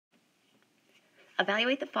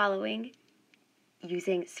evaluate the following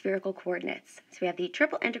using spherical coordinates. So we have the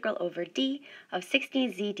triple integral over d of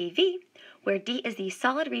 16z dv, where d is the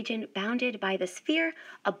solid region bounded by the sphere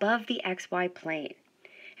above the xy plane.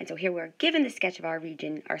 And so here we're given the sketch of our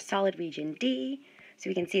region, our solid region D, so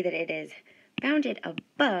we can see that it is bounded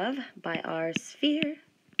above by our sphere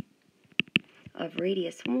of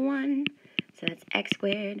radius 1, so that's x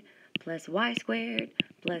squared plus y squared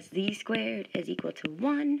plus z squared is equal to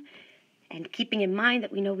 1. And keeping in mind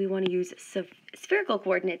that we know we want to use spherical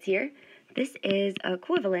coordinates here, this is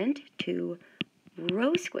equivalent to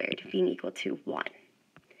rho squared being equal to 1.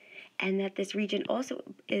 And that this region also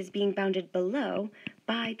is being bounded below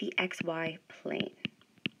by the xy plane,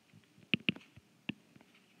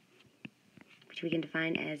 which we can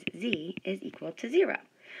define as z is equal to 0.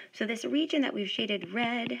 So this region that we've shaded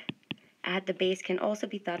red at the base can also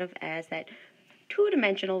be thought of as that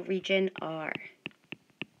two-dimensional region R.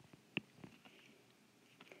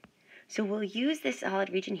 So we'll use this solid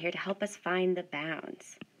region here to help us find the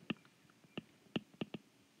bounds.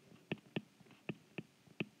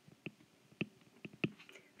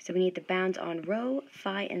 So we need the bounds on rho,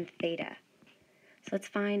 phi, and theta. So let's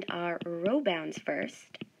find our rho bounds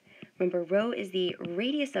first. Remember, rho is the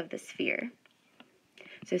radius of the sphere.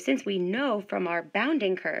 So since we know from our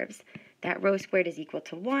bounding curves that rho squared is equal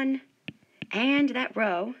to 1, and that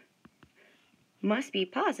rho must be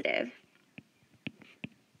positive,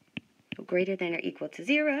 so greater than or equal to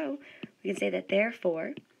 0, we can say that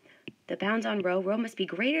therefore the bounds on rho must be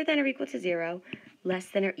greater than or equal to 0, less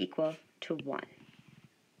than or equal to 1.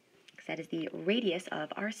 That is the radius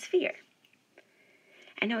of our sphere.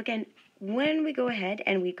 And now again, when we go ahead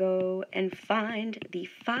and we go and find the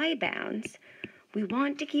phi bounds, we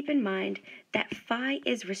want to keep in mind that phi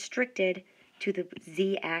is restricted to the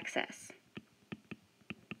z-axis.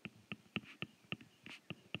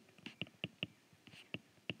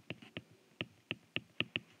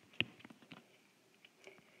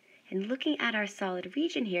 And looking at our solid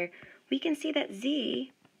region here, we can see that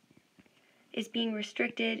z is being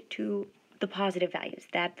restricted to the positive values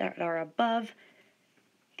that are above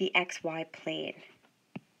the xy plane.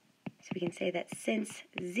 So we can say that since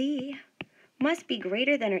z must be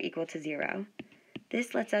greater than or equal to 0,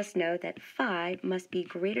 this lets us know that phi must be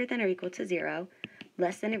greater than or equal to 0,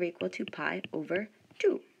 less than or equal to pi over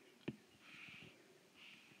 2.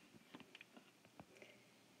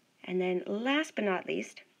 And then last but not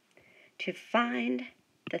least, to find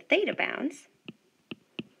the theta bounds,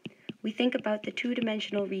 we think about the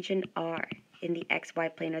two-dimensional region R in the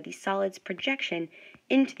xy plane, or the solid's projection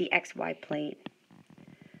into the xy plane.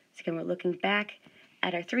 So again, we're looking back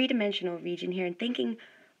at our three-dimensional region here and thinking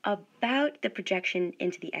about the projection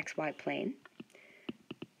into the xy plane.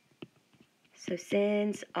 So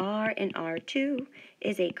since R and R2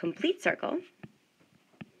 is a complete circle,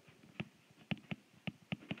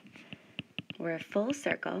 or a full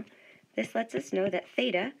circle, this lets us know that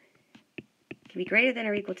theta can be greater than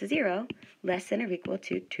or equal to 0, less than or equal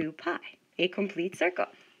to 2 pi, a complete circle.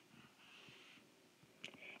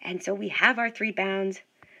 And so we have our three bounds.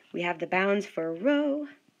 We have the bounds for rho,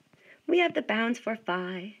 we have the bounds for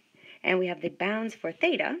phi, and we have the bounds for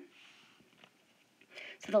theta.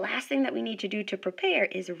 So the last thing that we need to do to prepare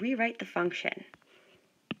is rewrite the function.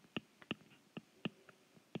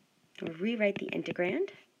 Or rewrite the integrand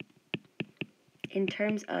in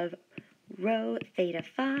terms of rho theta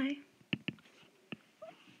phi.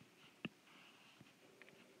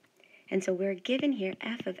 And so we're given here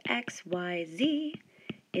f of x, y, z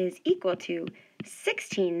is equal to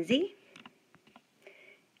 16z.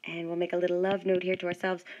 And we'll make a little love note here to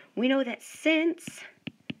ourselves. We know that since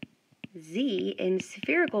z in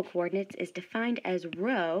spherical coordinates is defined as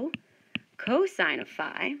rho cosine of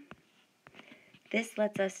phi, this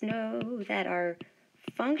lets us know that our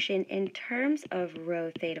function in terms of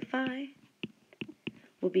rho theta phi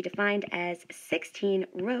will be defined as 16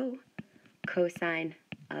 rho cosine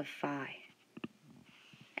of phi.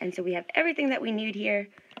 And so we have everything that we need here.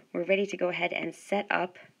 We're ready to go ahead and set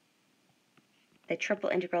up the triple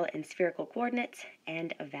integral in spherical coordinates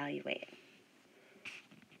and evaluate.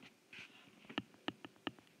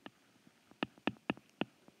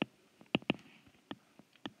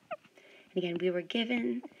 And again, we were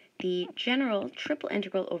given the general triple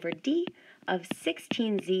integral over d of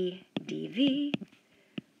 16z dv.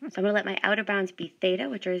 So I'm going to let my outer bounds be theta,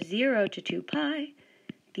 which are 0 to 2 pi.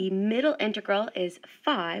 The middle integral is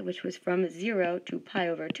phi, which was from 0 to pi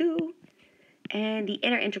over 2. And the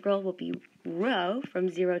inner integral will be rho from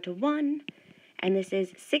 0 to 1. And this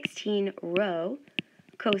is 16 rho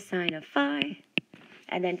cosine of phi.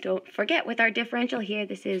 And then don't forget with our differential here,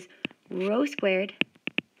 this is rho squared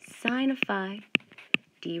sine of phi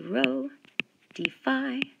d rho, d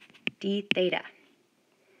phi, d theta.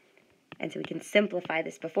 And so we can simplify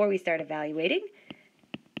this before we start evaluating.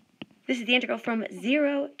 This is the integral from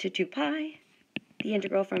 0 to 2 pi, the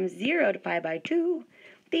integral from 0 to pi by 2,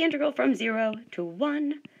 the integral from 0 to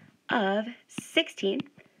 1 of 16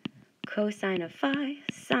 cosine of phi,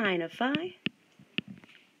 sine of phi.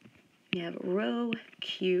 We have rho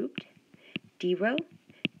cubed, d rho,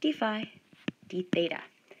 d phi, d theta.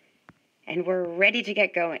 And we're ready to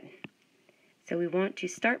get going. So we want to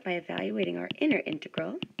start by evaluating our inner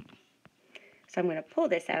integral. So I'm going to pull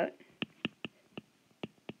this out.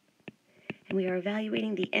 And we are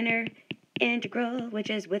evaluating the inner integral, which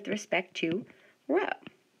is with respect to rho.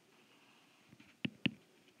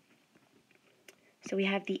 So we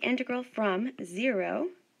have the integral from 0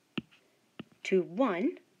 to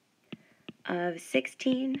 1 of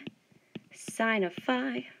 16 sine of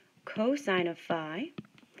phi cosine of phi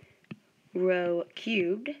rho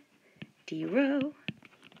cubed d rho.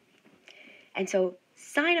 And so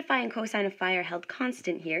sine of phi and cosine of phi are held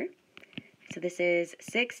constant here. So this is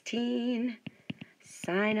 16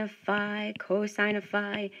 sine of phi cosine of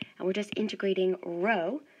phi, and we're just integrating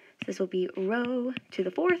rho. So this will be rho to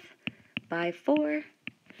the 4th by 4,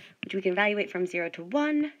 which we can evaluate from 0 to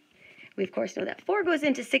 1. We, of course, know that 4 goes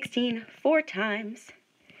into 16 4 times.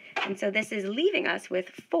 And so this is leaving us with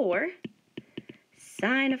 4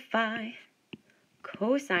 sine of phi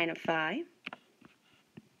cosine of phi.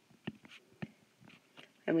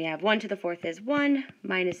 And we have 1 to the 4th is 1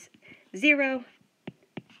 minus 0,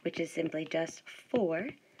 which is simply just 4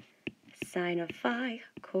 sine of phi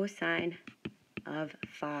cosine of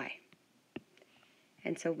phi.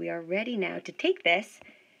 And so we are ready now to take this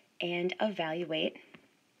and evaluate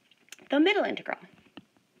the middle integral.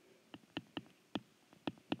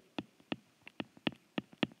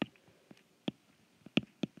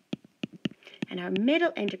 And our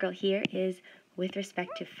middle integral here is with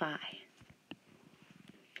respect to phi.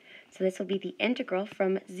 So this will be the integral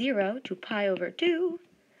from 0 to pi over 2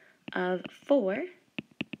 of 4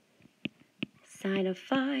 sine of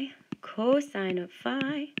phi cosine of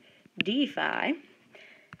phi d phi.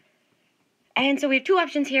 And so we have two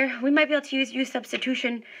options here. We might be able to use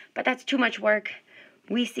substitution, but that's too much work.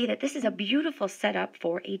 We see that this is a beautiful setup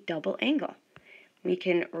for a double angle. We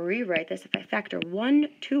can rewrite this. If I factor 1,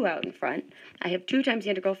 2 out in front, I have 2 times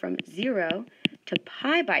the integral from 0 to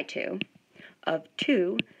pi by 2 of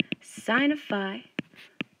 2 sine of phi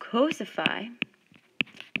cos of phi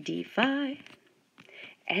d phi.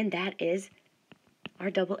 And that is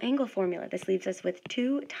our double angle formula. This leaves us with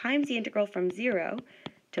 2 times the integral from 0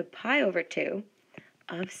 to pi over 2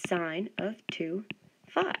 of sine of 2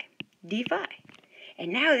 phi d phi.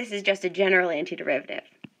 And now this is just a general antiderivative.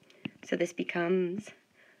 So this becomes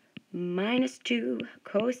minus 2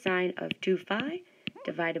 cosine of 2 phi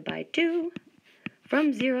divided by 2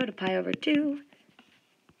 from 0 to pi over 2.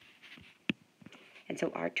 And so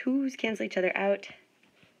our 2's cancel each other out.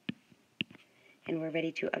 And we're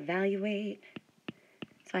ready to evaluate.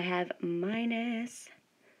 So I have minus,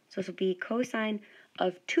 so this will be cosine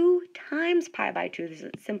of 2 times pi by 2. This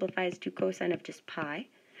simplifies to cosine of just pi,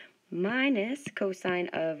 minus cosine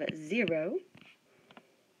of 0.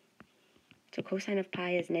 So cosine of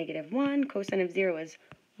pi is negative 1, cosine of 0 is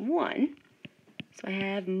 1. So I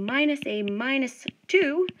have minus a minus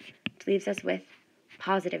 2, which leaves us with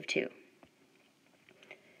positive 2.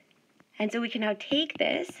 And so we can now take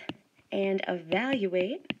this and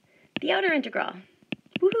evaluate the outer integral.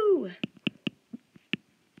 Woohoo!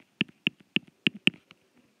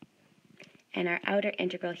 And our outer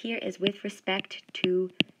integral here is with respect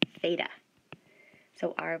to theta.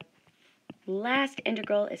 So our last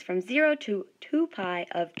integral is from 0 to 2 pi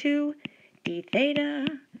of 2 d theta,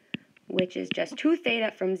 which is just 2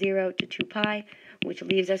 theta from 0 to 2 pi, which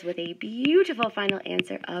leaves us with a beautiful final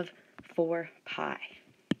answer of 4 pi.